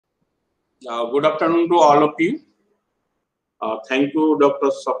Good afternoon to all of you. Thank you,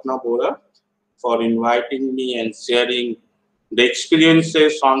 Dr. Sapna Bora, for inviting me and sharing the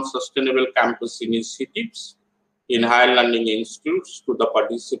experiences on sustainable campus initiatives in higher learning institutes to the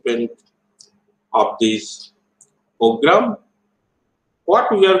participants of this program.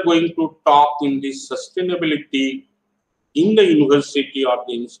 What we are going to talk in this sustainability in the university or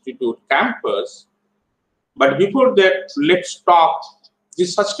the institute campus. But before that, let's talk.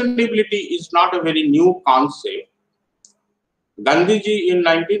 This sustainability is not a very new concept. Gandhiji in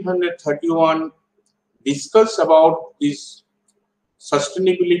 1931 discussed about this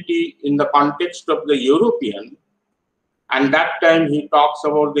sustainability in the context of the European, and that time he talks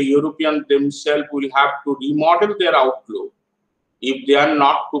about the Europeans themselves will have to remodel their outlook if they are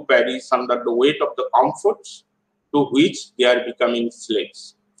not to perish under the weight of the comforts to which they are becoming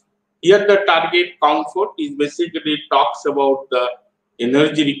slaves. Here the target comfort is basically talks about the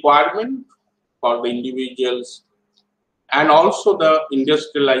energy requirement for the individuals and also the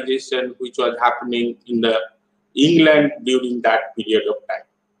industrialization which was happening in the England during that period of time.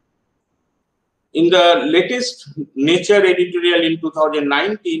 In the latest Nature editorial in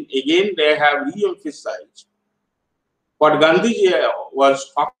 2019, again they have re-emphasized what Gandhiji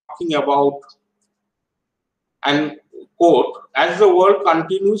was talking about, and quote, as the world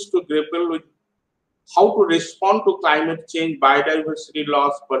continues to grapple with how to respond to climate change, biodiversity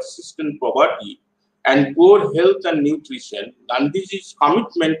loss, persistent poverty, and poor health and nutrition, Gandhiji's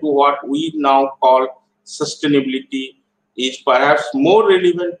commitment to what we now call sustainability is perhaps more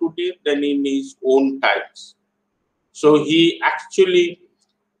relevant today than in his own times. So he actually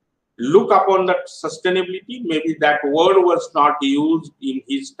looked upon that sustainability. Maybe that word was not used in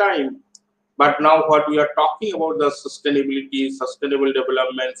his time, but now what we are talking about, the sustainability, sustainable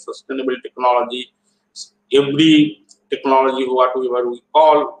development, sustainable technology, every technology, whatever we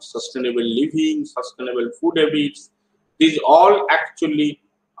call sustainable living, sustainable food habits, these all actually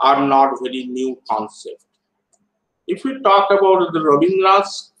are not very new concept. If we talk about the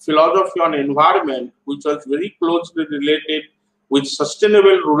Rabindranath's philosophy on environment, which was very closely related with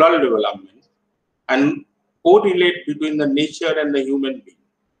sustainable rural development and correlate between the nature and the human being,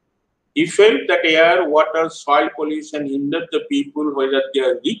 he felt that air, water, soil pollution hindered the people whether they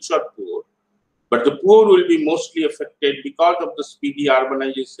are rich or poor, but the poor will be mostly affected because of the speedy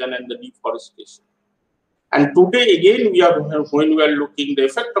urbanization and the deforestation. And today, again, when we are looking the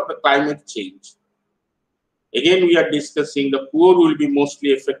effect of the climate change, again, we are discussing the poor will be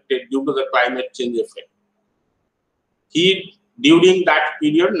mostly affected due to the climate change effect. He, during that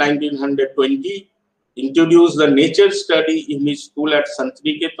period, 1920, introduced the nature study in his school at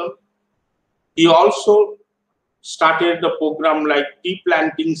Santiniketan. He also started the program like tea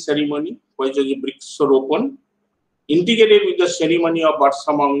planting ceremony, which is a Briksharopan, integrated with the ceremony of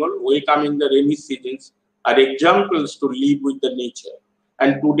Varsamangal, welcoming the rainy seasons, are examples to live with the nature.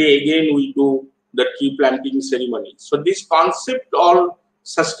 And today again we do the tree planting ceremony. So this concept of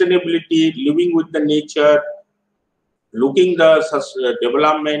sustainability, living with the nature, looking the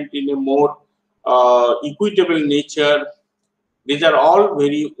development in a more equitable nature, these are all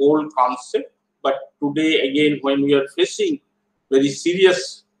very old concepts. But today again, when we are facing very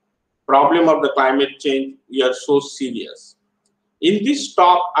serious problem of the climate change, we are so serious. In this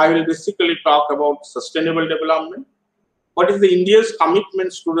talk, I will basically talk about sustainable development. What is the India's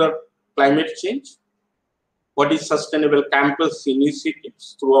commitments to the climate change? What is sustainable campus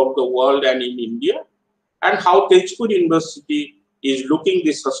initiatives throughout the world and in India? And how Tezpur University is looking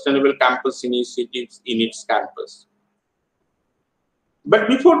the sustainable campus initiatives in its campus. But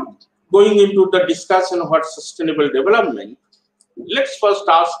before going into the discussion of what sustainable development, let's first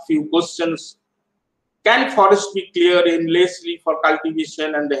ask few questions. Can forest be cleared endlessly for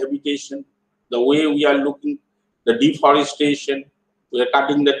cultivation and the habitation? The way we are looking, the deforestation, we are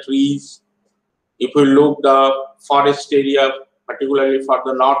cutting the trees. If we look the forest area, particularly for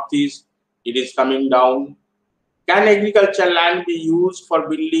the northeast, it is coming down. Can agricultural land be used for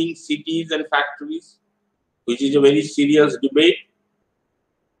building cities and factories? Which is a very serious debate.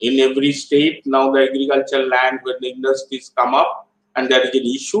 In every state, now the agricultural land where the industries come up and there is an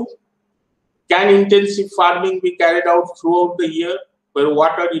issue. Can intensive farming be carried out throughout the year where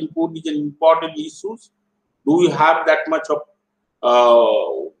water input is an important issue? Do we have that much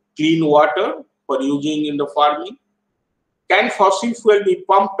of clean water for using in the farming? Can fossil fuel be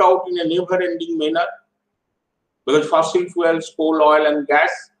pumped out in a never-ending manner? Because fossil fuels, coal, oil and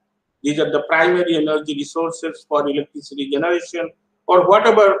gas, these are the primary energy resources for electricity generation or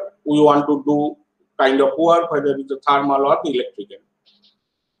whatever we want to do kind of work, whether it's the thermal or the electrical.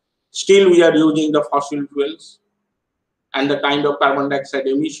 Still we are using the fossil fuels. and the kind of carbon dioxide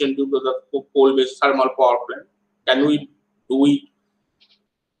emission due to the coal-based thermal power plant? Can we do it?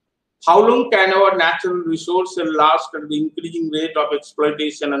 How long can our natural resources last at the increasing rate of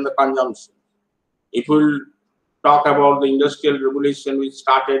exploitation and the consumption? If we'll talk about the industrial revolution, which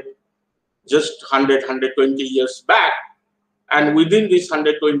started just 120 years back, and within these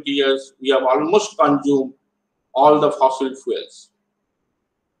 120 years, we have almost consumed all the fossil fuels.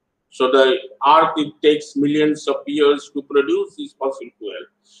 So the earth, it takes millions of years to produce this fossil fuel,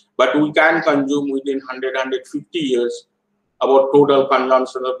 but we can consume within 100, 150 years about total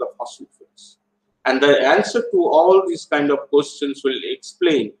consumption of the fossil fuels. And the answer to all these kind of questions will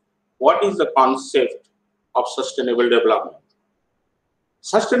explain what is the concept of sustainable development.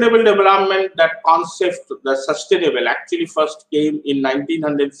 Sustainable development, that concept, the sustainable, actually first came in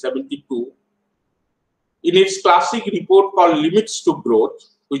 1972 in its classic report called Limits to Growth,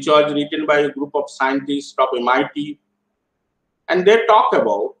 which was written by a group of scientists of MIT. And they talk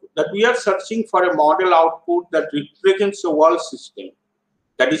about that we are searching for a model output that represents a world system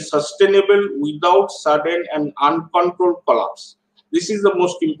that is sustainable without sudden and uncontrolled collapse. This is the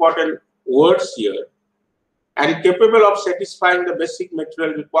most important words here, and capable of satisfying the basic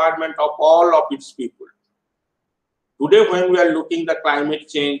material requirement of all of its people. Today, when we are looking at climate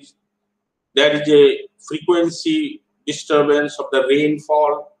change, there is a frequency disturbance of the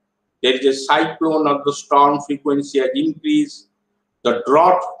rainfall, there is a cyclone of the storm frequency has increased, the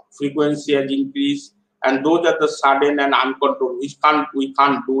drought frequency has increased, and those are the sudden and uncontrolled. We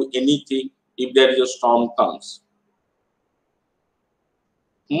can't do anything if there is a storm comes.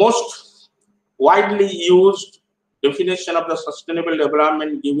 Most widely used definition of the sustainable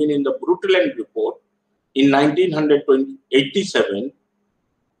development given in the Brundtland report in 1987,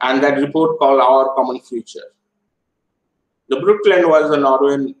 and that report called Our Common Future. The Brundtland was a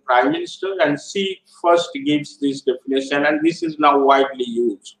Norwegian prime minister, and she first gives this definition, and this is now widely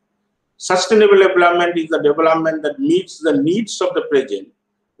used. Sustainable development is the development that meets the needs of the present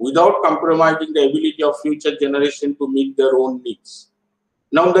without compromising the ability of future generations to meet their own needs.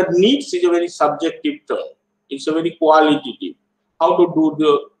 Now, the needs is a very subjective term. It's a very qualitative. How to do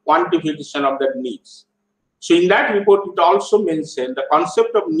the quantification of that needs. So in that report, it also mentioned the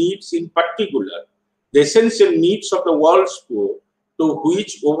concept of needs, in particular, the essential needs of the world's poor, to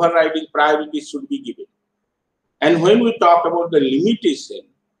which overriding priority should be given. And when we talk about the limitation,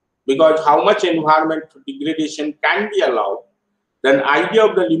 because how much environmental degradation can be allowed, then idea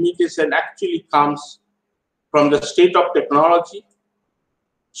of the limitation actually comes from the state of technology,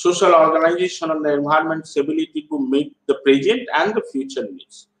 social organization, and the environment's ability to meet the present and the future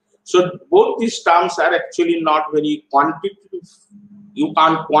needs. So both these terms are actually not very quantitative. You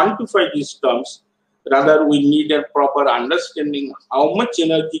can't quantify these terms. Rather, we need a proper understanding how much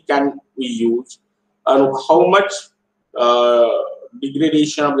energy can we use and how much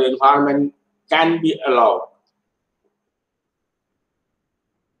degradation of the environment can be allowed.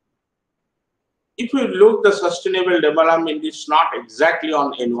 If we look the sustainable development, it's not exactly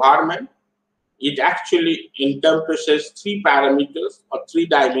on environment. It actually encompasses three parameters or three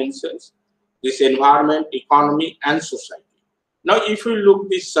dimensions: this environment, economy, and society. Now, if you look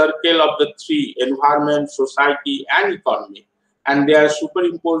this circle of the three, environment, society, and economy, and they are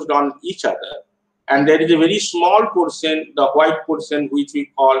superimposed on each other, and there is a very small portion, the white portion, which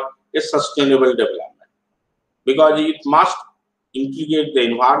we call a sustainable development, because it must integrate the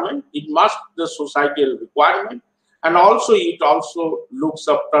environment, it must the societal requirement, and also it also looks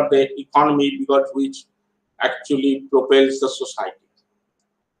after the economy, because which actually propels the society.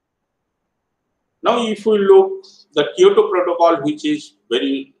 Now, if we look the Kyoto Protocol, which is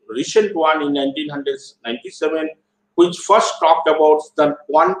very recent one in 1997, which first talked about the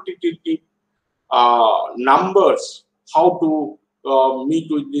quantitative numbers, how to meet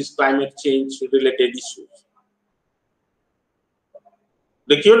with these climate change related issues.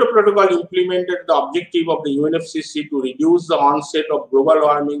 The Kyoto Protocol implemented the objective of the UNFCCC to reduce the onset of global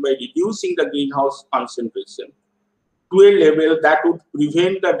warming by reducing the greenhouse concentration to a level that would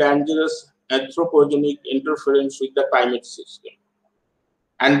prevent the dangerous anthropogenic interference with the climate system.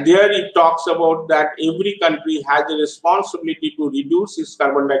 And there it talks about that every country has a responsibility to reduce its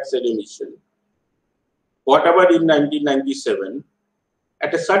carbon dioxide emission, whatever in 1997,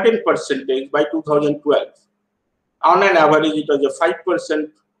 at a certain percentage by 2012. On an average, it was a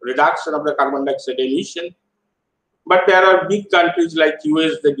 5% reduction of the carbon dioxide emission. But there are big countries like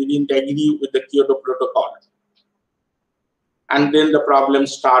US that didn't agree with the Kyoto Protocol. And then the problem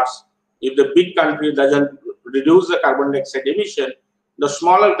starts. If the big country doesn't reduce the carbon dioxide emission, the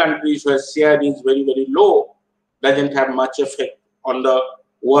smaller countries where share is very, very low doesn't have much effect on the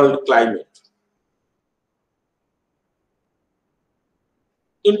world climate.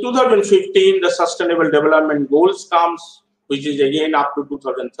 In 2015, the Sustainable Development Goals comes, which is again up to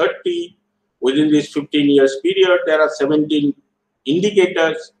 2030. Within this 15 years period, there are 17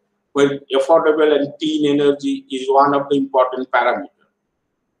 indicators where affordable and clean energy is one of the important parameters,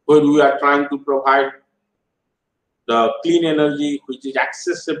 where we are trying to provide the clean energy which is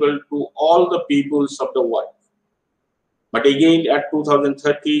accessible to all the peoples of the world. But again, at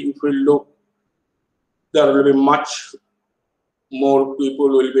 2030, if we look, there will be much more people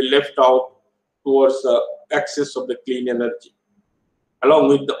will be left out towards the access of the clean energy, along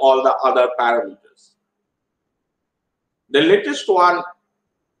with all the other parameters. The latest one,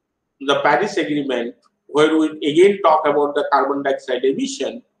 the Paris Agreement, where we again talk about the carbon dioxide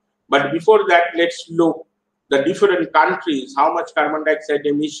emission. But before that, let's look the different countries, how much carbon dioxide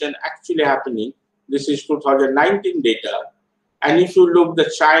emission actually happening. This is 2019 data. And if you look the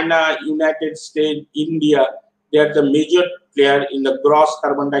China, United States, India, they are the major player in the gross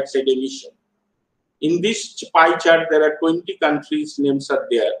carbon dioxide emission. In this pie chart, there are 20 countries names are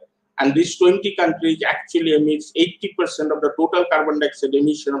there. And these 20 countries actually emits 80% of the total carbon dioxide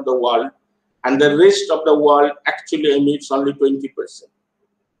emission of the world. And the rest of the world actually emits only 20%.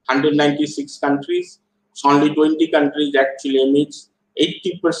 196 countries, so only 20 countries actually emits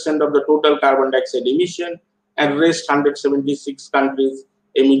 80% of the total carbon dioxide emission, and rest 176 countries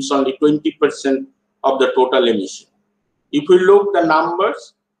emits only 20% of the total emission. If we look the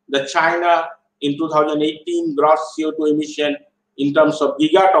numbers, the China in 2018 gross CO2 emission in terms of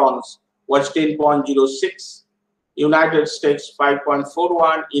gigatons was 10.06, United States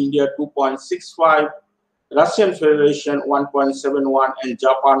 5.41, India 2.65, Russian Federation 1.71, and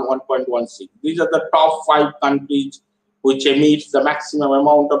Japan 1.16. These are the top 5 countries which emit the maximum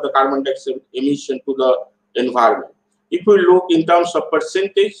amount of the carbon dioxide emission to the environment. If we look in terms of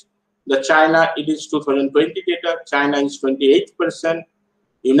percentage, the China, it is 2020 data, China is 28%,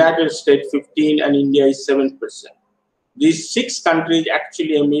 United States 15%, and India is 7%. These 6 countries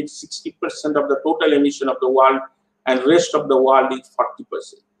actually emit 60% of the total emission of the world, and rest of the world is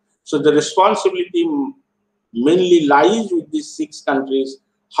 40%. So the responsibility mainly lies with these 6 countries,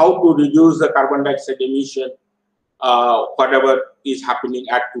 how to reduce the carbon dioxide emission, whatever is happening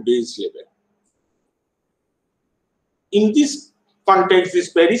at today's level. In this context,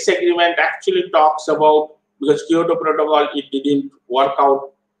 this Paris Agreement actually talks about, because Kyoto Protocol, it didn't work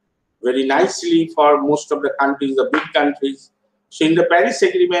out very nicely for most of the countries, the big countries. So in the Paris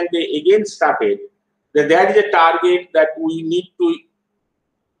Agreement, they again started that there is a target that we need to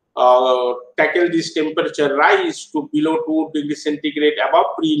tackle this temperature rise to below 2 degrees centigrade above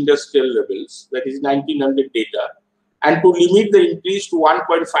pre-industrial levels, that is 1900 data, and to limit the increase to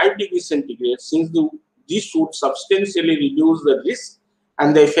 1.5 degrees centigrade, since this would substantially reduce the risk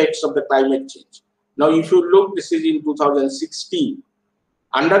and the effects of the climate change. Now, if you look, this is in 2016.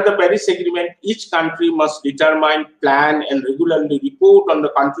 Under the Paris Agreement, each country must determine, plan, and regularly report on the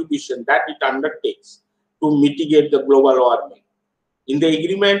contribution that it undertakes to mitigate the global warming. In the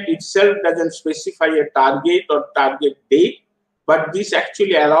agreement itself doesn't specify a target or target date, but this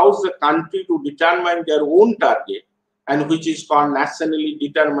actually allows the country to determine their own target, and which is called nationally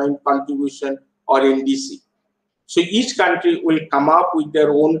determined contribution, or NDC. So each country will come up with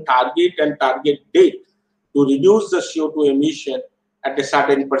their own target and target date to reduce the CO2 emission at a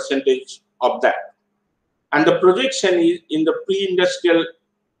certain percentage of that. And the projection is in the pre-industrial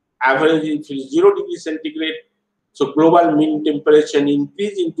average is 0 degrees centigrade. So global mean temperature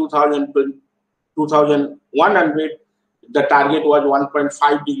increase in 2100, the target was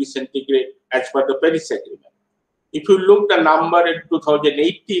 1.5 degrees centigrade as per the Paris Agreement. If you look the number in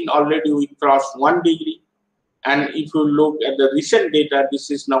 2018, already we crossed 1 degree. And if you look at the recent data, this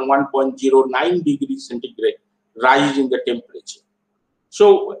is now 1.09 degrees centigrade rise in the temperature.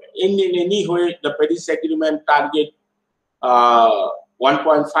 So in any way, the Paris Agreement target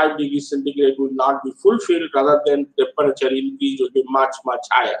 1.5 degrees centigrade will not be fulfilled, rather than temperature increase will be much, much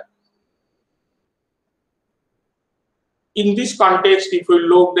higher. In this context, if we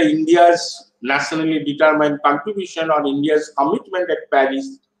look at India's nationally determined contribution or India's commitment at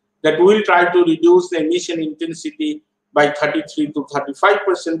Paris, that we will try to reduce the emission intensity by 33 to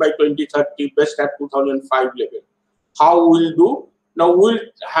 35% by 2030, based at 2005 level. How we will do? Now we will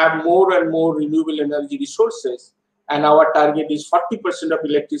have more and more renewable energy resources, and our target is 40% of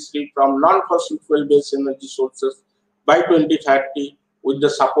electricity from non-fossil fuel-based energy sources by 2030, with the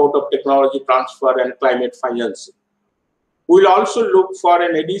support of technology transfer and climate financing. We will also look for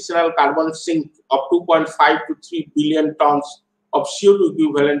an additional carbon sink of 2.5 to 3 billion tons of CO2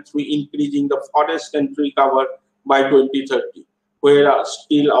 equivalent through increasing the forest and tree cover by 2030, where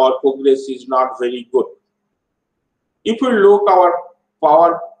still our progress is not very good. If we look our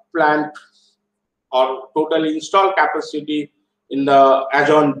power plant or total installed capacity in the as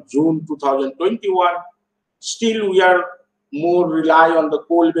on June 2021. Still, we are more rely on the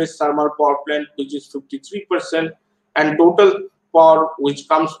coal-based thermal power plant, which is 53%, and total power which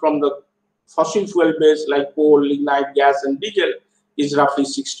comes from the fossil fuel base like coal, lignite, gas, and diesel is roughly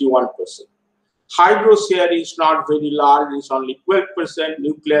 61%. Hydro share is not very large; it's only 12%.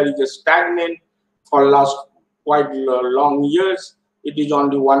 Nuclear is a stagnant for last quite long years. It is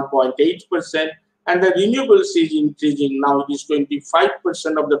only 1.8%, and the renewables is increasing. Now it is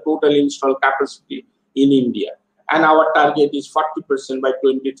 25% of the total installed capacity in India, and our target is 40% by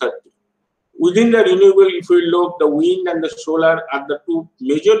 2030. Within the renewable, if we look, the wind and the solar are the two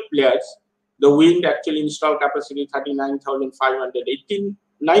major players. The wind actually installed capacity 39,589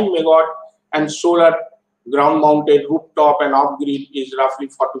 megawatt, and solar ground-mounted rooftop and off-grid is roughly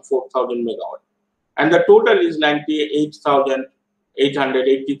 44,000 megawatt. And the total is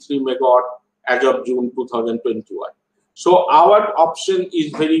 98,883 megawatt as of June 2021. So our option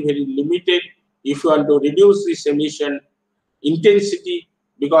is very, very limited if you want to reduce this emission intensity,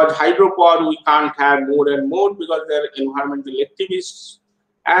 because hydropower we can't have more and more because they are environmental activists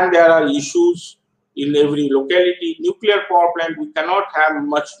and there are issues in every locality. Nuclear power plant we cannot have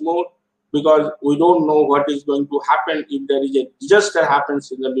much more because we don't know what is going to happen if there is a disaster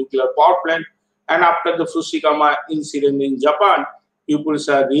happens in the nuclear power plant. And after the Fukushima incident in Japan, people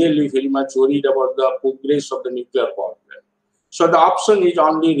are really very much worried about the progress of the nuclear power plant. So the option is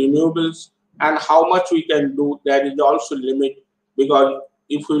only renewables, and how much we can do, there is also limit, because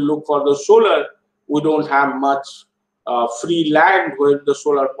if we look for the solar, we don't have much free land where the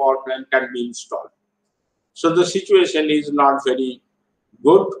solar power plant can be installed. So the situation is not very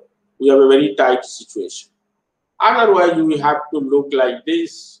good. We have a very tight situation. Otherwise, we have to look like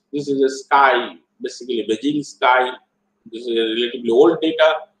this. This is a sky, basically Beijing sky. This is a relatively old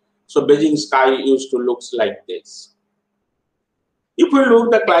data. So Beijing sky used to look like this. If we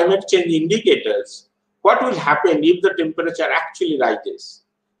look at the climate change indicators, what will happen if the temperature actually rises?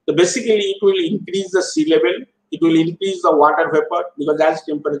 So basically, it will increase the sea level. It will increase the water vapor, because as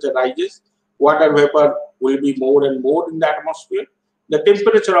temperature rises, water vapor will be more and more in the atmosphere. The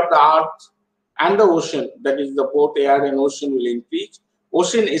temperature of the earth and the ocean, that is the both air and ocean, will increase.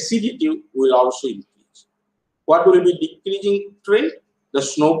 Ocean acidity will also increase. What will be decreasing trend? The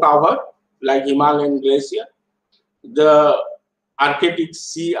snow cover, like Himalayan glacier, the Arctic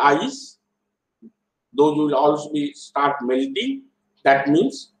sea ice, those will also be start melting. That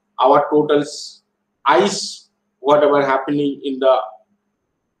means our total ice, whatever happening in the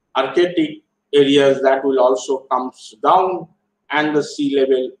Arctic areas, that will also comes down, and the sea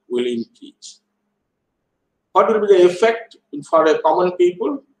level will increase. What will be the effect for a common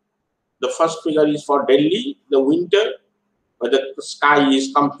people? The first figure is for Delhi, the winter, where the sky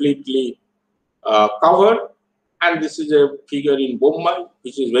is completely covered. And this is a figure in Mumbai,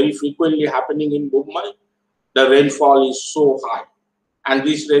 which is very frequently happening in Mumbai. The rainfall is so high. And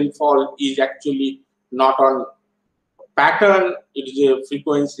this rainfall is actually not on pattern, it is a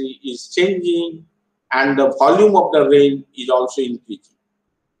frequency is changing, and the volume of the rain is also increasing.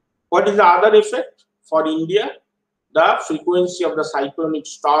 What is the other effect for India? The frequency of the cyclonic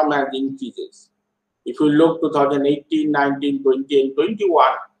storm has increases. If you look 2018, 19, 20, and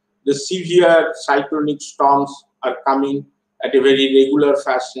 21, the severe cyclonic storms are coming at a very regular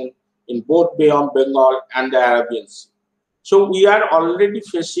fashion in both Bay of Bengal and the Arabian Sea. So we are already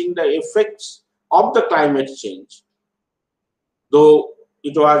facing the effects of the climate change. Though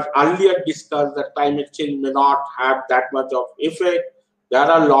it was earlier discussed that climate change may not have that much of effect, there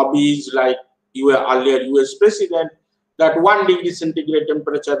are lobbies like earlier US President that 1 degree centigrade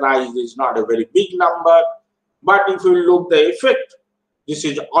temperature rise is not a very big number. But if you look the effect, this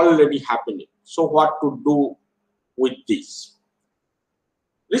is already happening. So what to do with this?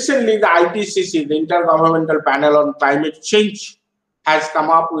 Recently, the IPCC, the Intergovernmental Panel on Climate Change, has come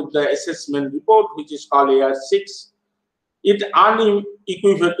up with the assessment report, which is called AR6. It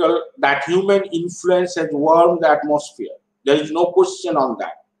unequivocal that human influence has warmed the atmosphere. There is no question on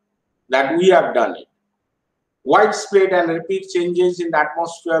that we have done it. Widespread and rapid changes in the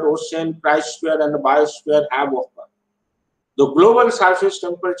atmosphere, ocean, cryosphere, and the biosphere have occurred. The global surface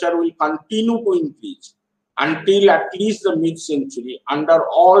temperature will continue to increase until at least the mid-century under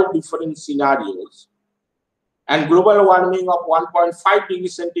all different scenarios. And global warming of 1.5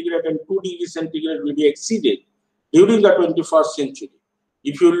 degrees centigrade and 2 degrees centigrade will be exceeded during the 21st century.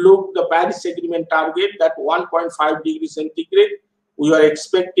 If you look the Paris Agreement target, that 1.5 degrees centigrade, we are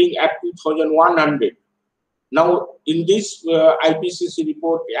expecting at 2100. Now, in this IPCC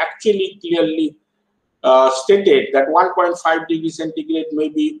report, actually clearly stated that 1.5 degrees centigrade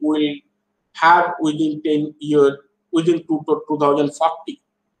maybe will have within 10 years, within 2040.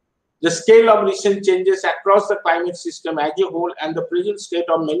 The scale of recent changes across the climate system as a whole and the present state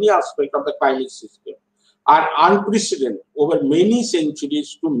of many aspects of the climate system are unprecedented over many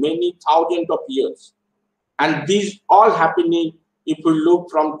centuries to many thousands of years. And these all happening if we look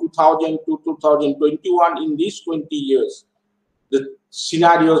from 2000 to 2021, in these 20 years, the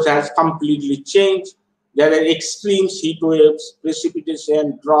scenarios has completely changed. There are extreme heat waves,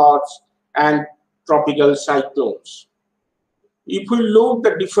 precipitation, droughts, and tropical cyclones. If we look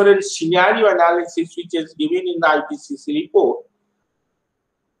at the different scenario analysis which is given in the IPCC report,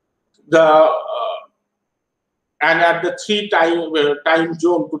 and at the three time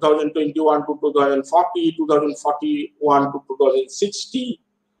zone 2021 to 2040, 2041 to 2060,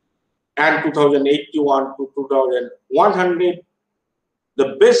 and 2081 to 2100,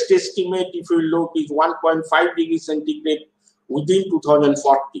 the best estimate if we look is 1.5 degrees centigrade within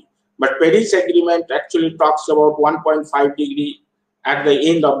 2040. But Paris Agreement actually talks about 1.5 degree at the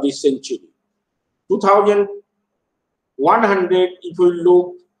end of this century. 2100, if we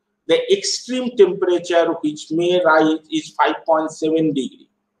look, the extreme temperature which may rise is 5.7 degree.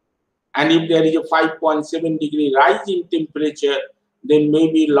 And if there is a 5.7 degree rise in temperature, then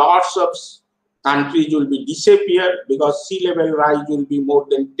maybe lots of countries will be disappear because sea level rise will be more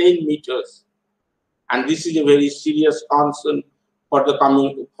than 10 meters. And this is a very serious concern for the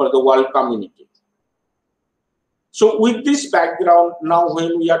world community. So with this background, now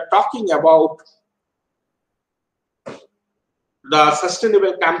when we are talking about the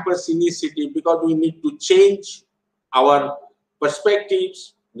Sustainable Campus Initiative, because we need to change our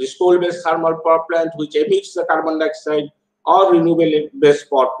perspectives, this coal-based thermal power plant which emits the carbon dioxide or renewable-based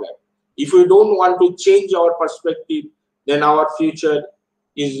power plant. If we don't want to change our perspective, then our future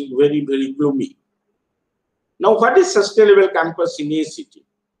is very, very gloomy. Now, what is Sustainable Campus Initiative?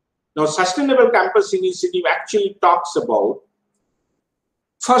 Now, Sustainable Campus Initiative actually talks about,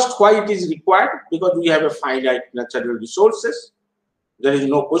 first, why it is required, because we have a finite natural resources. There is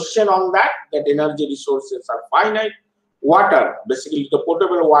no question on that energy resources are finite. Water, basically the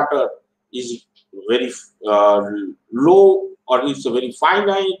potable water is very low or it's very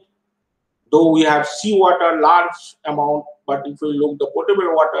finite. Though we have seawater, large amount, but if we look, the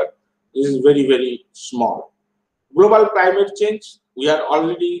potable water is very, very small. Global climate change, we are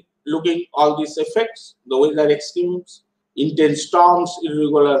already looking all these effects, the weather extremes, intense storms,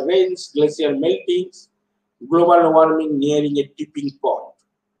 irregular rains, glacier meltings, global warming nearing a tipping point.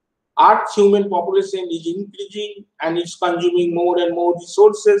 Earth's human population is increasing and it's consuming more and more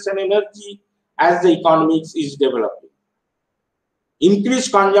resources and energy as the economy is developing.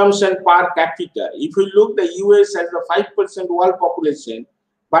 Increased consumption per capita. If we look, the US has a 5% world population,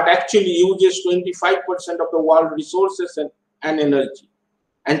 but actually uses 25% of the world resources and energy.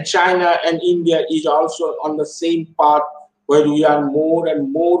 And China and India is also on the same path where we are more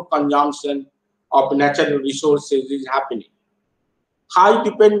and more consumption of natural resources is happening. High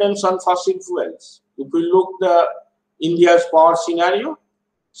dependence on fossil fuels. If we look the India's power scenario,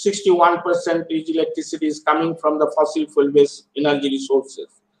 61% electricity is coming from the fossil fuel-based energy resources,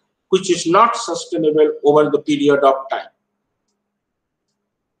 which is not sustainable over the period of time.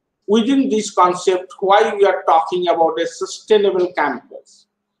 Within this concept, why we are talking about a sustainable campus?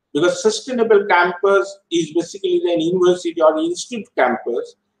 Because sustainable campus is basically the university or institute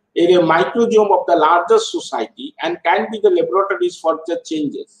campus, a microsome of the larger society and can be the laboratories for the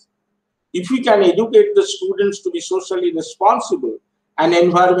changes. If we can educate the students to be socially responsible and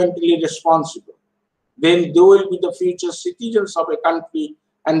environmentally responsible, then they will be the future citizens of a country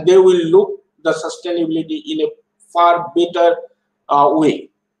and they will look the sustainability in a far better way.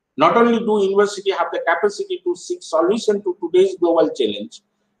 Not only do university have the capacity to seek solution to today's global challenge,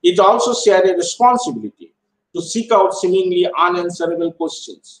 it also shares a responsibility to seek out seemingly unanswerable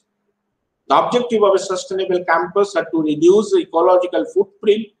questions. The objective of a sustainable campus are to reduce the ecological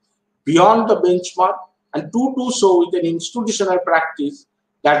footprint beyond the benchmark and to do so with an institutional practice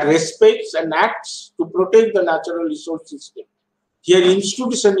that respects and acts to protect the natural resource system. Here,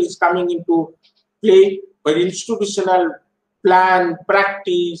 institution is coming into play, where institutional plan,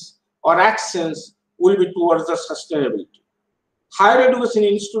 practice, or actions will be towards the sustainability. Higher education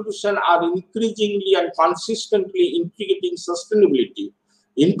institutions are increasingly and consistently integrating sustainability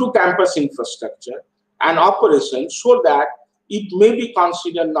into campus infrastructure and operations so that it may be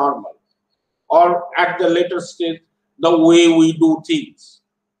considered normal or at the later stage the way we do things.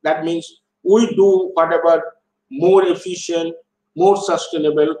 That means we do whatever more efficient, more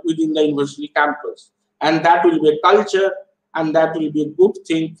sustainable within the university campus. And that will be a culture and that will be a good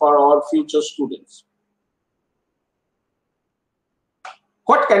thing for our future students.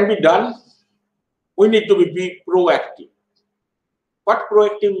 What can be done? We need to be proactive. What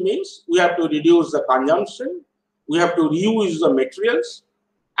proactive means? We have to reduce the consumption, we have to reuse the materials,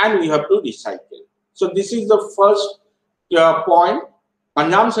 and we have to recycle. So this is the first point.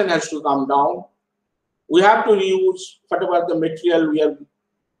 Consumption has to come down. We have to reuse whatever the material we are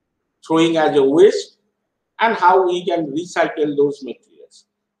throwing as a waste, and how we can recycle those materials.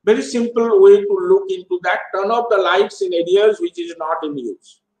 Very simple way to look into that: turn off the lights in areas which is not in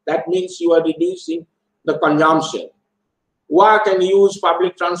use. That means you are reducing the consumption. Walk and use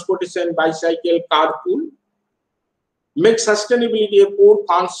public transportation, bicycle, carpool. Make sustainability a core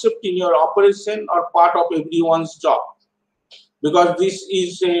concept in your operation or part of everyone's job, because this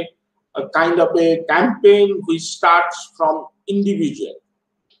is a kind of a campaign which starts from individual.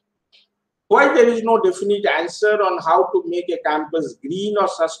 Why there is no definite answer on how to make a campus green or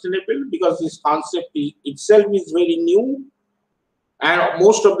sustainable? Because this concept itself is very new, and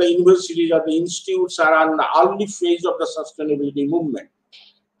most of the universities or the institutes are on the early phase of the sustainability movement.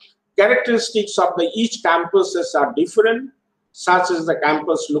 Characteristics of each campuses are different, such as the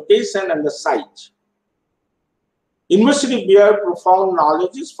campus location and the site. University bear profound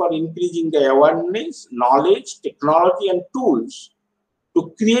knowledges for increasing the awareness, knowledge, technology, and tools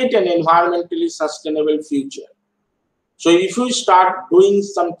to create an environmentally sustainable future. So if you start doing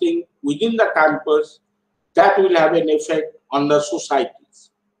something within the campus, that will have an effect on the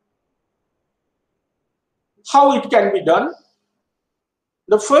societies. How it can be done?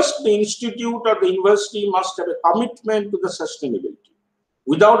 The first, the institute or the university must have a commitment to the sustainability.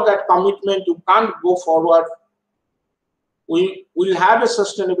 Without that commitment, you can't go forward. We will have a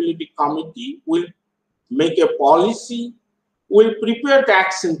sustainability committee, we'll make a policy, we'll prepare the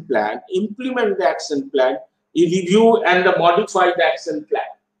action plan, implement the action plan, review and modify the action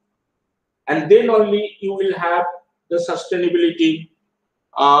plan. And then only you will have the sustainability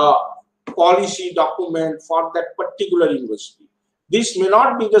policy document for that particular university. This may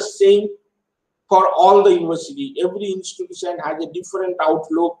not be the same for all the university. Every institution has a different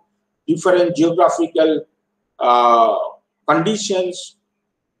outlook, different geographical conditions,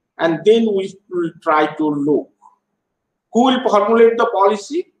 and then we will try to look. Who will formulate the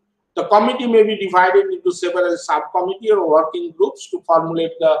policy? The committee may be divided into several subcommittees or working groups to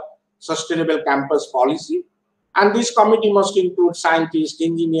formulate the sustainable campus policy. And this committee must include scientists,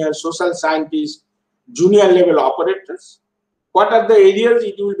 engineers, social scientists, junior level operators. What are the areas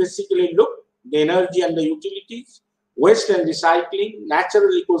it will basically look? The energy and the utilities, waste and recycling,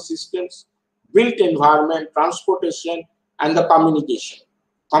 natural ecosystems, built environment, transportation, and the communication.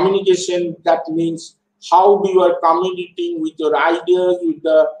 Communication, that means how you are communicating with your ideas with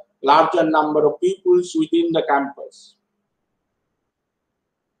the larger number of people within the campus.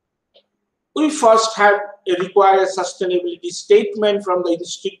 We first require a sustainability statement from the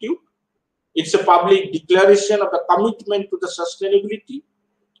institute. It's a public declaration of the commitment to the sustainability,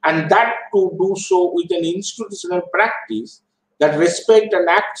 and that to do so with an institutional practice that respect and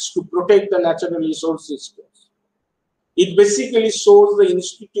acts to protect the natural resource systems. It basically shows the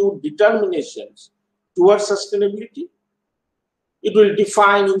institute determinations towards sustainability. It will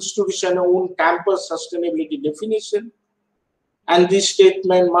define institution-owned campus sustainability definition, and this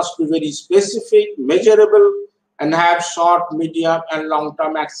statement must be very specific, measurable, and have short, medium, and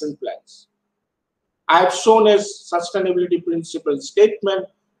long-term action plans. I have shown a sustainability principle statement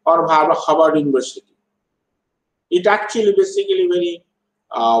for Harvard University. It actually basically very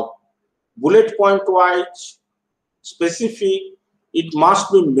bullet point wise, specific. It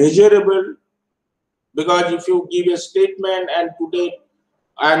must be measurable, because if you give a statement and today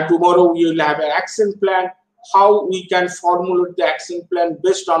and tomorrow you will have an action plan, how we can formulate the action plan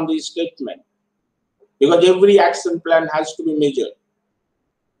based on the statement? Because every action plan has to be measured.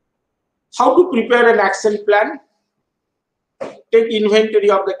 How to prepare an action plan? Take inventory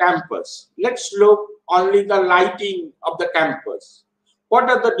of the campus. Let's look only the lighting of the campus. What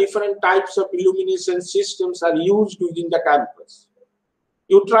are the different types of illumination systems are used within the campus?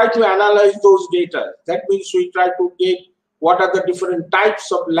 You try to analyze those data. That means we try to get what are the different types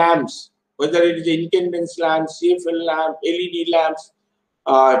of lamps, whether it is incandescent lamps, CFL lamp, LED lamps,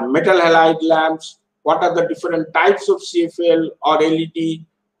 metal halide lamps, what are the different types of CFL or LED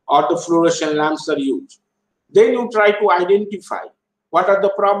or the fluorescent lamps are used. Then you try to identify what are the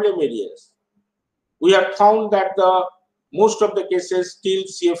problem areas. We have found that most of the cases still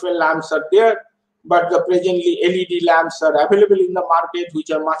CFL lamps are there, but presently LED lamps are available in the market which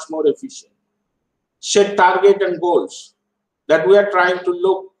are much more efficient. Set target and goals, that we are trying to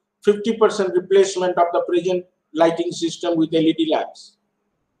look 50% replacement of the present lighting system with LED lamps.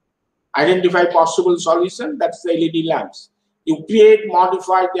 Identify possible solution, that's the LED lamps. You create,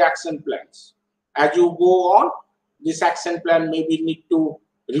 modify the action plans. As you go on, this action plan maybe need to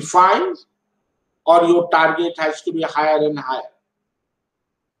refine, or your target has to be higher and higher.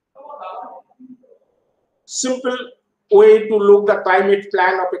 Simple way to look the climate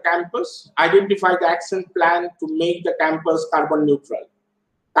plan of a campus: identify the action plan to make the campus carbon neutral.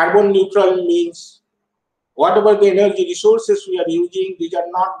 Carbon neutral means whatever the energy resources we are using, these are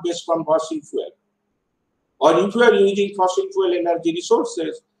not based on fossil fuel. Or if we are using fossil fuel energy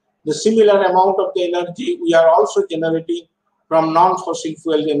resources, the similar amount of the energy we are also generating from non-fossil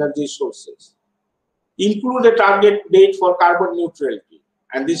fuel energy sources. Include a target date for carbon neutrality.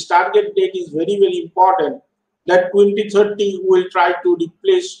 And this target date is very, very important, that 2030 we will try to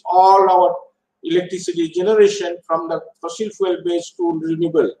replace all our electricity generation from the fossil fuel base to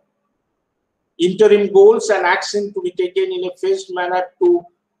renewable. Interim goals and action to be taken in a phased manner to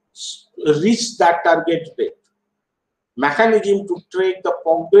reach that target date. Mechanism to track the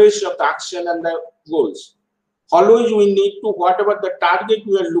progress of the action and the goals. Always we need to, whatever the target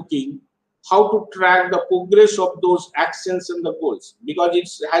we are looking, how to track the progress of those actions and the goals, because it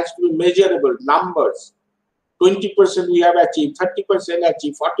has to be measurable, numbers. 20% we have achieved, 30%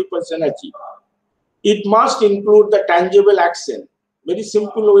 achieved, 40% achieved. It must include the tangible action. Very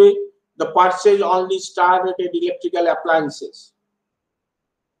simple way, the purchase only star-rated electrical appliances.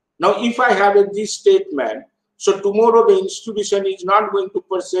 Now, if I have this statement, so tomorrow the institution is not going to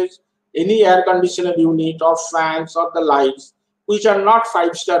purchase any air conditioner unit or fans or the lights which are not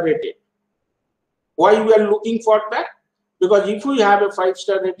 5-star rated. Why we are looking for that? Because if we have a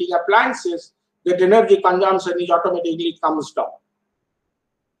 5-star rating appliances, that energy consumption is automatically comes down.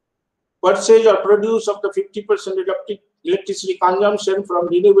 Purchase or produce of the 50% electricity consumption from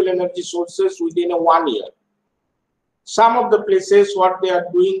renewable energy sources within 1 year. Some of the places, what they are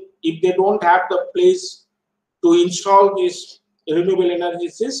doing, if they don't have the place to install these renewable energy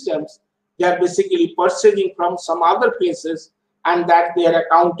systems, they are basically purchasing from some other places, and that they are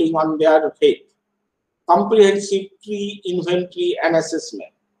accounting on their head. Comprehensive tree inventory and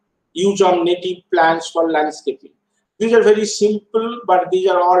assessment. Use of native plants for landscaping. These are very simple, but these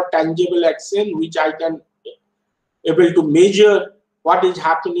are all tangible action which I can able to measure what is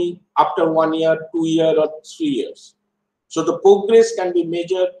happening after 1 year, 2 years, or 3 years. So the progress can be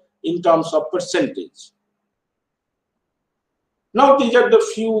measured in terms of percentage. Now these are the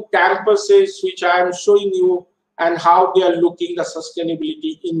few campuses which I am showing you and how they are looking the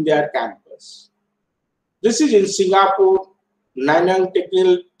sustainability in their campus. This is in Singapore, Nanyang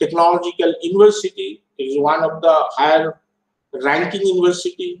Technological University. It is one of the higher ranking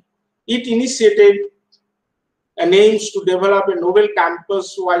university. It initiated and aims to develop a novel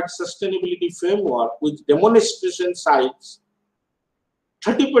campus-wide sustainability framework with demonstration sites,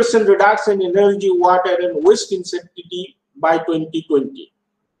 30% reduction in energy, water, and waste intensity by 2020.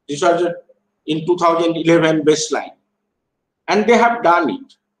 This was in 2011 baseline. And they have done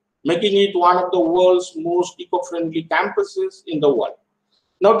it, making it one of the world's most eco-friendly campuses in the world.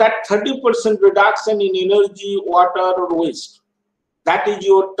 Now that 30% reduction in energy, water, or waste, that is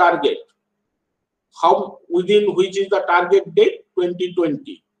your target. How, within which is the target date?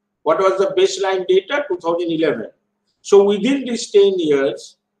 2020. What was the baseline data? 2011. So within these 10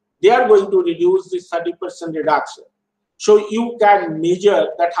 years, they are going to reduce this 30% reduction. So you can measure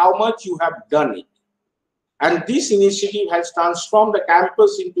that how much you have done it. And this initiative has transformed the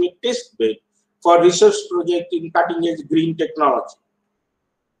campus into a test bed for research project in cutting-edge green technology.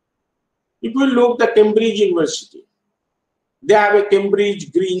 If we look at Cambridge University, they have a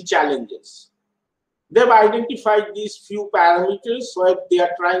Cambridge Green Challenges. They've identified these few parameters where they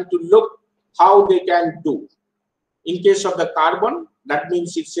are trying to look how they can do. In case of the carbon, that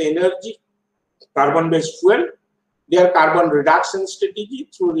means it's energy, carbon-based fuel, their carbon reduction strategy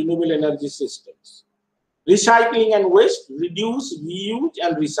through renewable energy systems. Recycling and waste, reduce, reuse,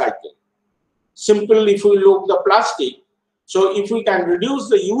 and recycle. Simple, if we look the plastic, so if we can reduce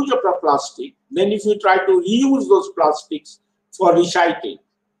the use of the plastic, then if we try to reuse those plastics for recycling.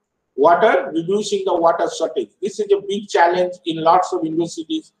 Water, reducing the water shortage. This is a big challenge in lots of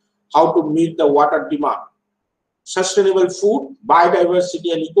universities, how to meet the water demand. Sustainable food,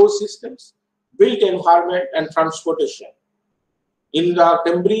 biodiversity and ecosystems, built environment, and transportation. In the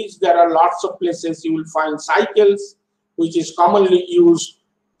Cambridge, there are lots of places you will find cycles, which is commonly used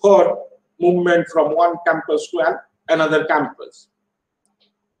for movement from one campus to another campus.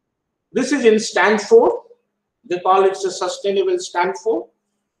 This is in Stanford. They call it a sustainable Stanford.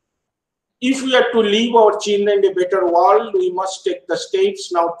 If we are to leave our children a better world, we must take the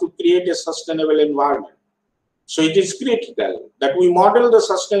steps now to create a sustainable environment. So it is critical that we model the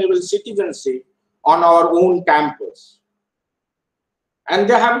sustainable citizenship on our own campus. And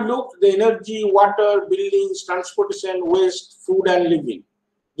they have looked the energy, water, buildings, transportation, waste, food and living.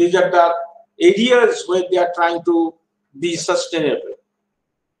 These are the areas where they are trying to be sustainable.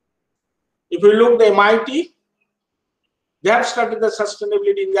 If you look at MIT, they have started the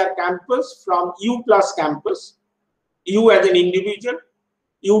sustainability in their campus from U plus campus. You as an individual,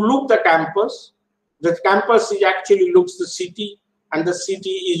 you look the campus is actually looks the city, and the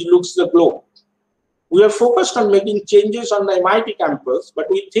city looks the globe. We are focused on making changes on the MIT campus, but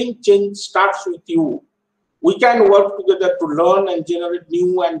we think change starts with you. We can work together to learn and generate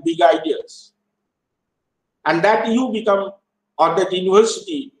new and big ideas. And that you become, or that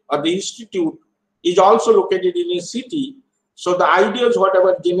university or the institute is also located in a city. So the ideas,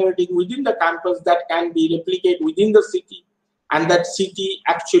 whatever generating within the campus, that can be replicated within the city. And that city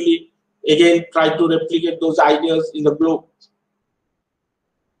actually, again, try to replicate those ideas in the globe.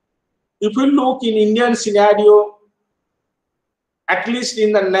 If you look in Indian scenario, at least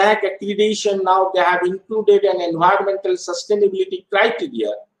in the NAAC accreditation now, they have included an environmental sustainability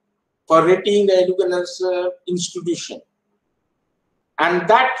criteria for rating the educational institution. And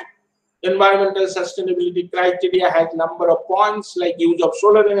that environmental sustainability criteria has number of points like use of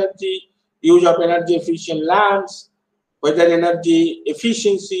solar energy, use of energy efficient lamps, whether energy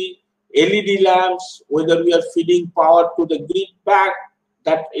efficiency, LED lamps, whether we are feeding power to the grid back,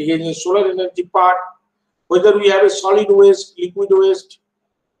 that again is solar energy part, whether we have a solid waste, liquid waste,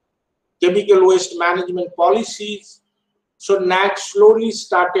 chemical waste management policies. So NAAC slowly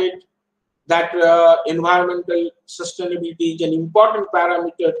started that environmental sustainability is an important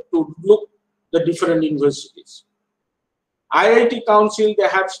parameter to look the different universities. IIT Council, they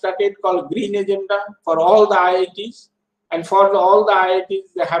have started called Green Agenda for all the IITs, and for all the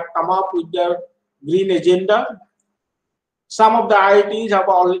IITs, they have come up with their Green Agenda. Some of the IITs have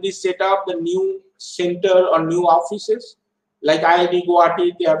already set up the new center or new offices, like IIT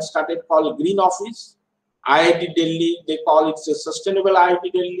Guwahati, they have started called Green Office. IIT Delhi, they call it a Sustainable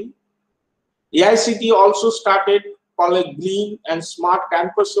IIT Delhi. AICT also started called a Green and Smart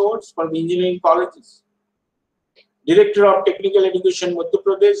Campus Awards for the engineering colleges. Director of Technical Education Madhya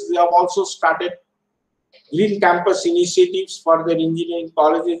Pradesh, they have also started Green Campus initiatives for their engineering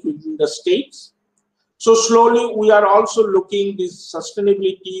colleges within the states. So slowly we are also looking this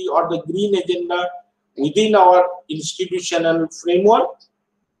sustainability or the green agenda within our institutional framework.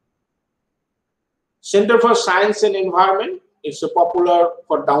 Center for Science and Environment, it's a popular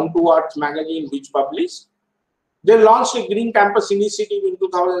for Down to Earth magazine which published. They launched a Green Campus initiative in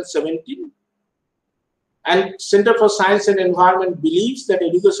 2017. And Center for Science and Environment believes that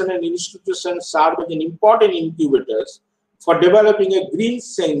educational institutions serve as an important incubators for developing a green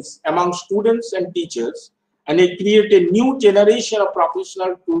sense among students and teachers, and they create a new generation of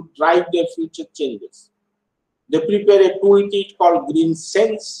professionals to drive their future changes. They prepare a toolkit called Green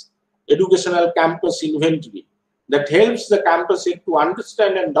Sense, Educational Campus Inventory, that helps the campus to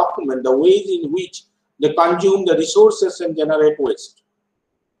understand and document the ways in which they consume the resources and generate waste.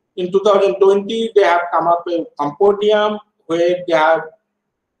 In 2020, they have come up with a compendium where they have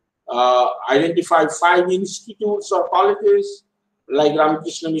identified 5 institutes or colleges like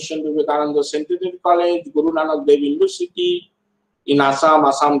Ramakrishna Mission Vivekananda Centenary College, Guru Nanak Dev University, in Assam,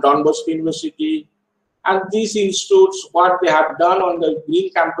 Assam Don Bosco University. And these institutes, what they have done on the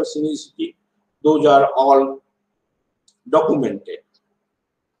Green Campus Initiative, those are all documented.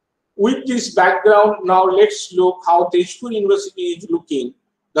 With this background, now let's look how Tezpur University is looking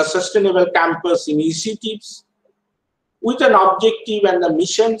the sustainable campus initiatives with an objective and the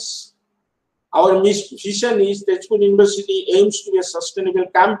missions. Our vision is Tezpur University aims to be a sustainable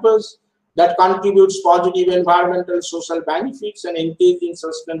campus that contributes positive environmental social benefits and engage in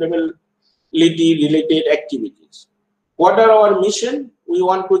sustainability related activities. What are our mission? We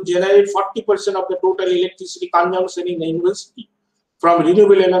want to generate 40% of the total electricity consumption in the university from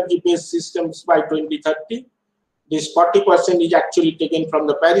renewable energy based systems by 2030. This 40% is actually taken from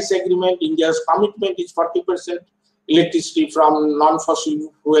the Paris Agreement. India's commitment is 40% electricity from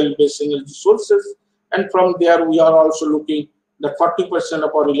non-fossil fuel-based energy sources. And from there, we are also looking that 40%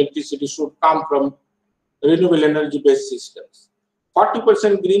 of our electricity should come from renewable energy-based systems.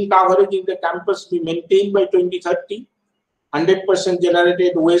 40% green coverage in the campus be maintained by 2030. 100%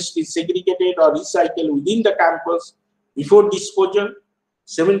 generated waste is segregated or recycled within the campus before disposal.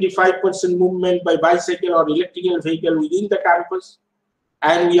 75% movement by bicycle or electrical vehicle within the campus.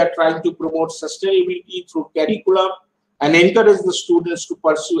 And we are trying to promote sustainability through curriculum and encourage the students to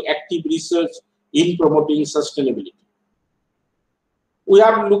pursue active research in promoting sustainability. We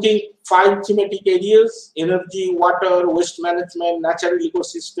are looking 5 thematic areas: energy, water, waste management, natural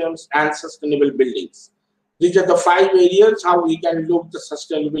ecosystems, and sustainable buildings. These are the 5 areas how we can look the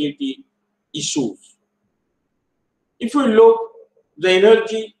sustainability issues. If we look the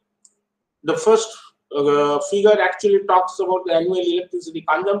energy, the first figure actually talks about the annual electricity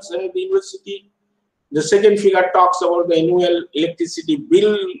consumption at the university. The second figure talks about the annual electricity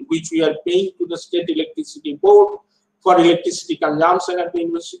bill which we are paying to the state electricity board for electricity consumption at the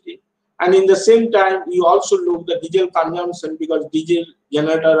university. And in the same time, we also look the diesel consumption because diesel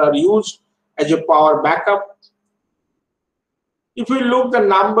generators are used as a power backup. If we look the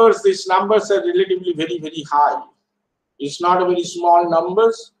numbers, these numbers are relatively very, very high. It's not a very small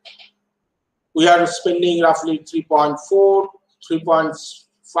numbers. We are spending roughly 3.4,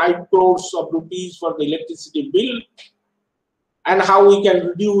 3.5 crores of rupees for the electricity bill, and how we can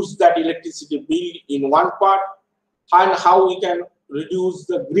reduce that electricity bill in one part, and how we can reduce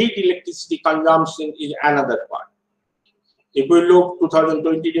the grid electricity consumption in another part. If we look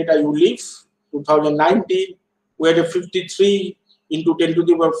 2020 data you leave, 2019, we had a 53 into 10 to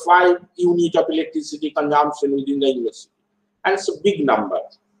the power 5 unit of electricity consumption within the university. And it's a big number.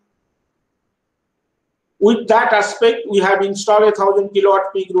 With that aspect, we have installed a 1000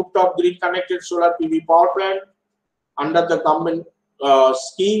 kilowatt peak rooftop grid connected solar PV power plant under the government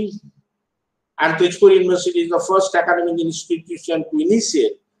scheme. And Tezpur University is the first academic institution to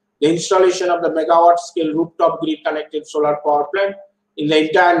initiate the installation of the megawatt scale rooftop grid connected solar power plant in the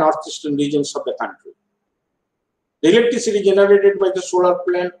entire northeastern regions of the country. The electricity generated by the solar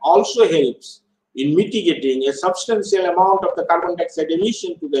plant also helps in mitigating a substantial amount of the carbon dioxide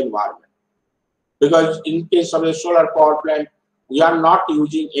emission to the environment. Because in case of a solar power plant, we are not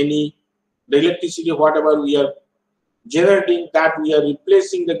using the electricity, whatever we are generating, that we are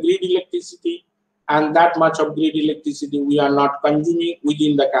replacing the grid electricity, and that much of grid electricity we are not consuming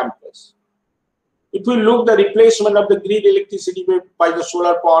within the campus. If we look the replacement of the grid electricity by the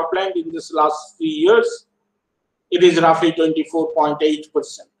solar power plant in this last 3 years, it is roughly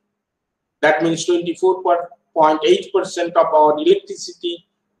 24.8%. That means 24.8% of our electricity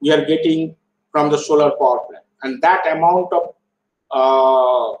we are getting from the solar power plant. And that amount of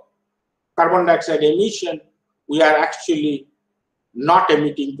carbon dioxide emission, we are actually not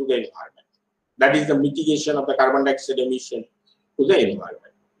emitting to the environment. That is the mitigation of the carbon dioxide emission to the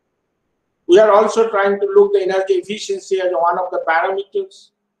environment. We are also trying to look the energy efficiency as one of the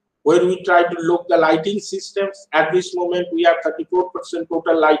parameters, where we try to look the lighting systems. At this moment, we have 34%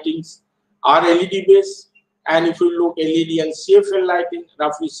 total lightings are LED based, and if you look LED and CFL lighting,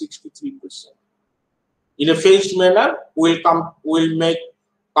 roughly 63%. In a phased manner, we'll make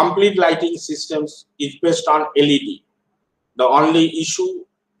complete lighting systems is based on LED. The only issue,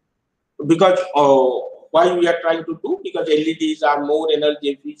 because why we are trying to do, because LEDs are more energy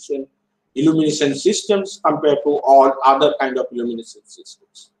efficient illumination systems compared to all other kind of illumination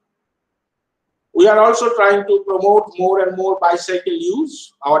systems. We are also trying to promote more and more bicycle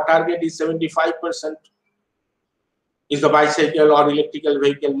use. Our target is 75% is the bicycle or electrical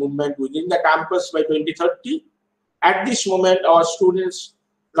vehicle movement within the campus by 2030. At this moment, our students,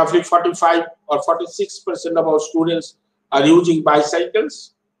 roughly 45 or 46% of our students are using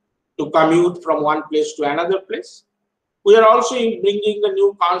bicycles to commute from one place to another place. We are also bringing the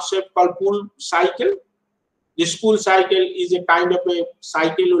new concept called pool cycle. This pool cycle is a kind of a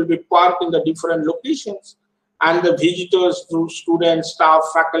cycle will be parked in the different locations, and the visitors, through students, staff,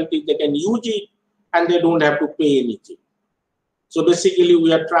 faculty, they can use it and they don't have to pay anything. So basically,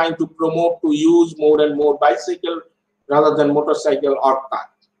 we are trying to promote to use more and more bicycle rather than motorcycle or car.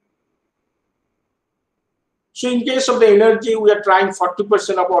 So in case of the energy, we are trying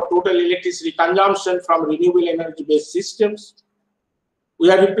 40% of our total electricity consumption from renewable energy based systems. We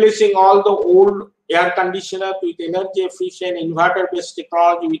are replacing all the old air conditioner with energy efficient inverter based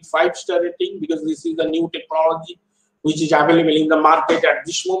technology with 5-star rating, because this is the new technology which is available in the market at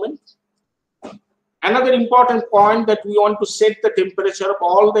this moment. Another important point that we want to set the temperature of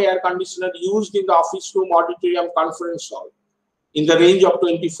all the air conditioner used in the office room, auditorium, conference hall in the range of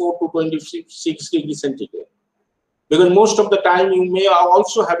 24 to 26 degrees centigrade. Because most of the time you may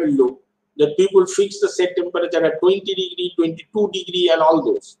also have a look that people fix the set temperature at 20 degree, 22 degree and all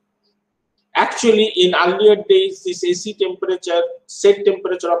those. Actually, in earlier days, this AC temperature, set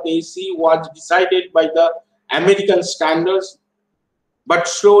temperature of the AC was decided by the American standards. But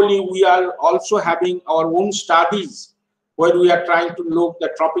slowly we are also having our own studies where we are trying to look the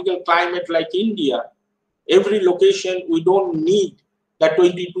tropical climate like India. Every location, we don't need the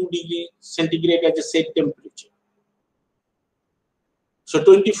 22 degree centigrade as a set temperature. So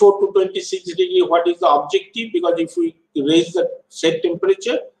 24 to 26 degree, what is the objective? Because if we raise the set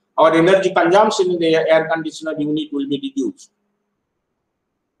temperature, our energy consumption in the air conditioner unit will be reduced.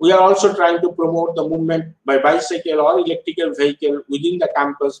 We are also trying to promote the movement by bicycle or electrical vehicle within the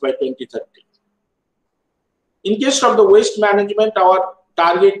campus by 2030. In case of the waste management, our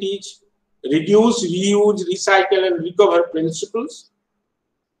target is reduce, reuse, recycle, and recover principles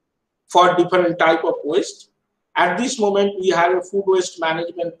for different type of waste. At this moment, we have a food waste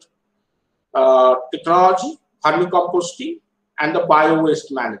management technology, vermicomposting, and the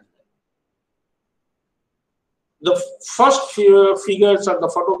bio-waste management. The first few figures are the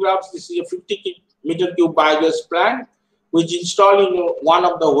photographs. This is a 50 meter cube biogas plant, which is installed in one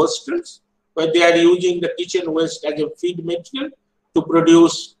of the hostels, where they are using the kitchen waste as a feed material to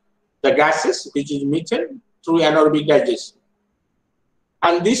produce the gases, which is methane, through anaerobic digestion.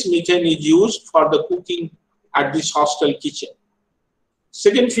 And this methane is used for the cooking at this hostel kitchen.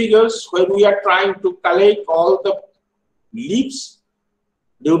 Second figures, where we are trying to collect all the leaves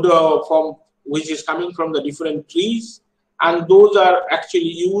from which is coming from the different trees, and those are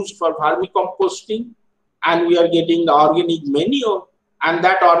actually used for vermicomposting, and we are getting the organic manure, and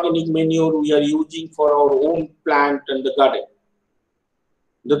that organic manure we are using for our own plant and the garden.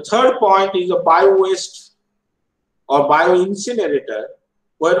 The third point is a bio-waste or bio-incinerator,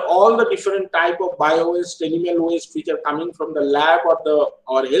 where all the different type of bio-waste, animal waste which are coming from the lab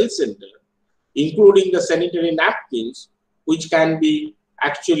or health center, including the sanitary napkins, which can be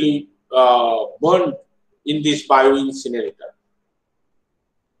actually burned in this bio-incinerator.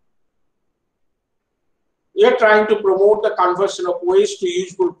 We are trying to promote the conversion of waste to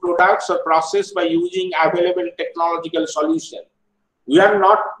useful products or process by using available technological solutions. We are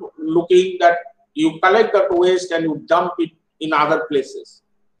not looking that you collect that waste and you dump it in other places.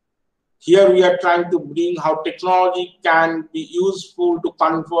 Here we are trying to bring how technology can be useful to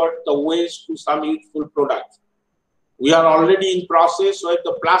convert the waste to some useful products. We are already in process with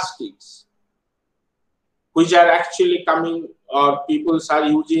the plastics, which are actually coming or people are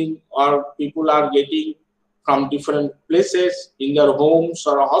using or people are getting from different places in their homes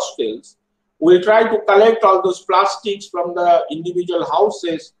or hostels. We'll try to collect all those plastics from the individual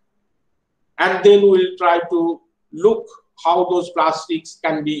houses, and then we'll try to look how those plastics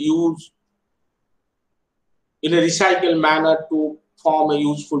can be used in a recycled manner to form a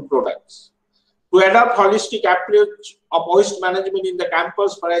useful products. To adopt holistic approach of waste management in the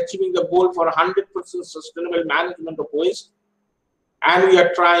campus for achieving the goal for 100% sustainable management of waste, and we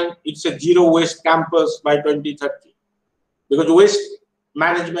are trying, it's a zero waste campus by 2030, because waste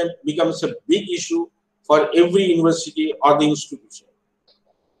management becomes a big issue for every university or the institution.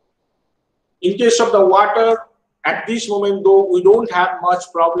 In case of the water, at this moment, though, we don't have much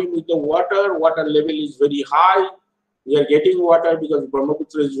problem with the water. Water level is very high. We are getting water because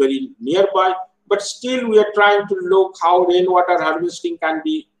Brahmaputra is very nearby. But still, we are trying to look how rainwater harvesting can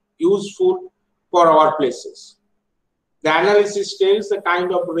be useful for our places. The analysis tells the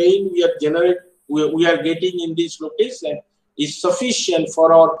kind of rain we are getting in this location is sufficient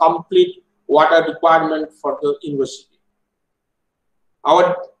for our complete water requirement for the university.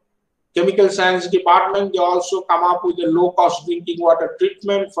 Our chemical science department, they also come up with a low-cost drinking water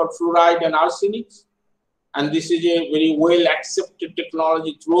treatment for fluoride and arsenics. And this is a very well-accepted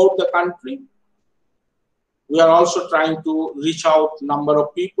technology throughout the country. We are also trying to reach out number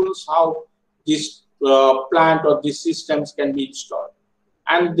of people how this plant or these systems can be installed.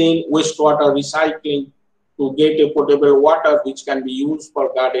 And then wastewater recycling to get a potable water which can be used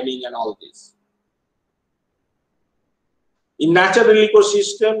for gardening and all this. In natural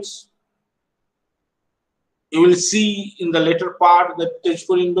ecosystems, you will see in the later part that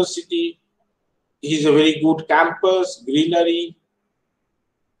Tezpur University is a very good campus, greenery.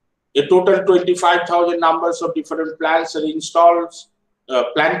 A total 25,000 numbers of different plants are installed,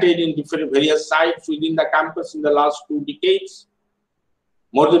 planted in different various sites within the campus in the last 2 decades.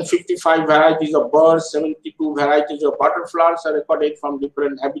 More than 55 varieties of birds, 72 varieties of butterflies are recorded from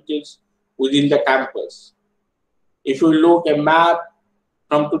different habitats within the campus. If you look at a map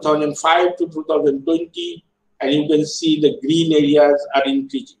from 2005 to 2020, and you can see the green areas are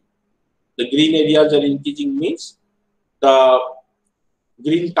increasing. The green areas are increasing means the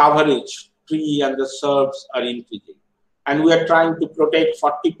green coverage, tree and the shrubs are increasing. And we are trying to protect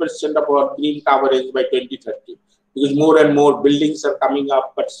 40% of our green coverage by 2030. Because more and more buildings are coming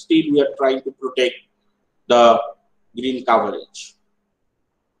up, but still we are trying to protect the green coverage.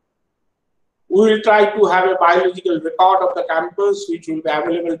 We will try to have a biological record of the campus, which will be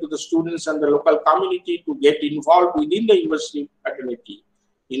available to the students and the local community to get involved within the university fraternity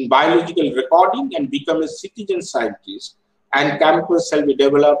in biological recording and become a citizen scientist. And campus shall be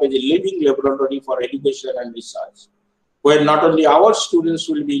developed as a living laboratory for education and research, where not only our students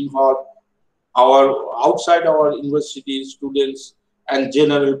will be involved, our outside our university students and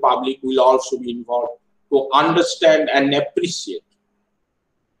general public will also be involved to understand and appreciate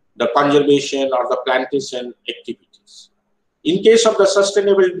the conservation or the plantation activities. In case of the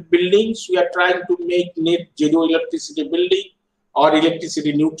sustainable buildings, we are trying to make net zero electricity building or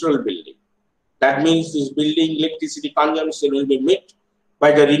electricity neutral building. That means this building electricity consumption will be met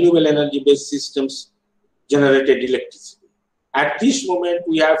by the renewable energy based systems generated electricity. At this moment,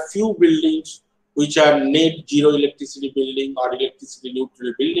 we have few buildings which are net zero electricity building or electricity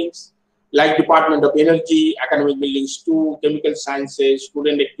neutral buildings, like Department of Energy, Academic Buildings 2, Chemical Sciences,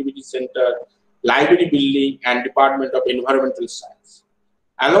 Student Activity Center, Library Building, and Department of Environmental Science.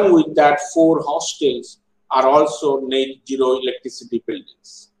 Along with that, 4 hostels are also net zero electricity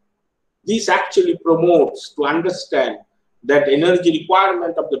buildings. This actually promotes to understand that energy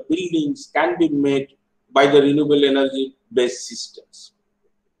requirement of the buildings can be met by the renewable energy based systems.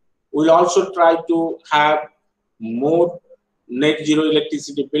 We'll also try to have more net zero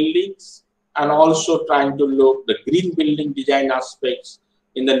electricity buildings and also trying to look the green building design aspects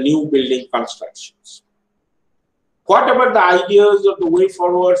in the new building constructions. Whatever the ideas of the way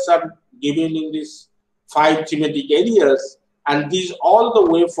forwards are given in these 5 thematic areas, and these all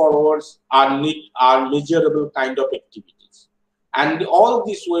the way forwards are measurable kind of activities. And all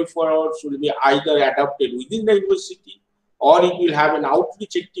these way forwards will be either adopted within the university, or it will have an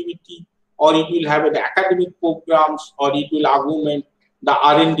outreach activity, or it will have an academic programs, or it will augment the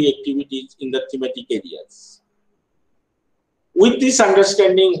R&D activities in the thematic areas. With this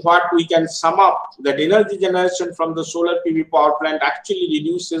understanding, what we can sum up, that energy generation from the solar PV power plant actually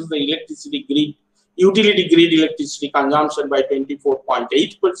reduces the electricity grid, utility grid electricity consumption by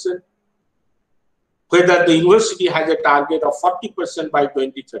 24.8%, whether the university has a target of 40% by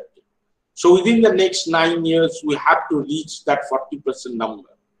 2030. So within the next 9 years, we have to reach that 40% number.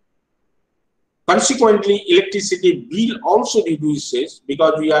 Consequently, electricity bill also reduces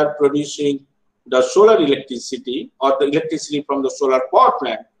because we are producing the solar electricity or the electricity from the solar power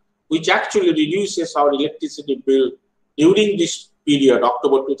plant, which actually reduces our electricity bill during this period,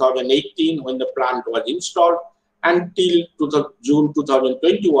 October 2018, when the plant was installed, until June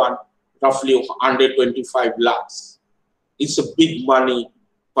 2021, roughly 125 lakhs. It's a big money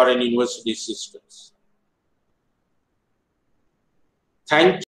for an university systems. Thank you.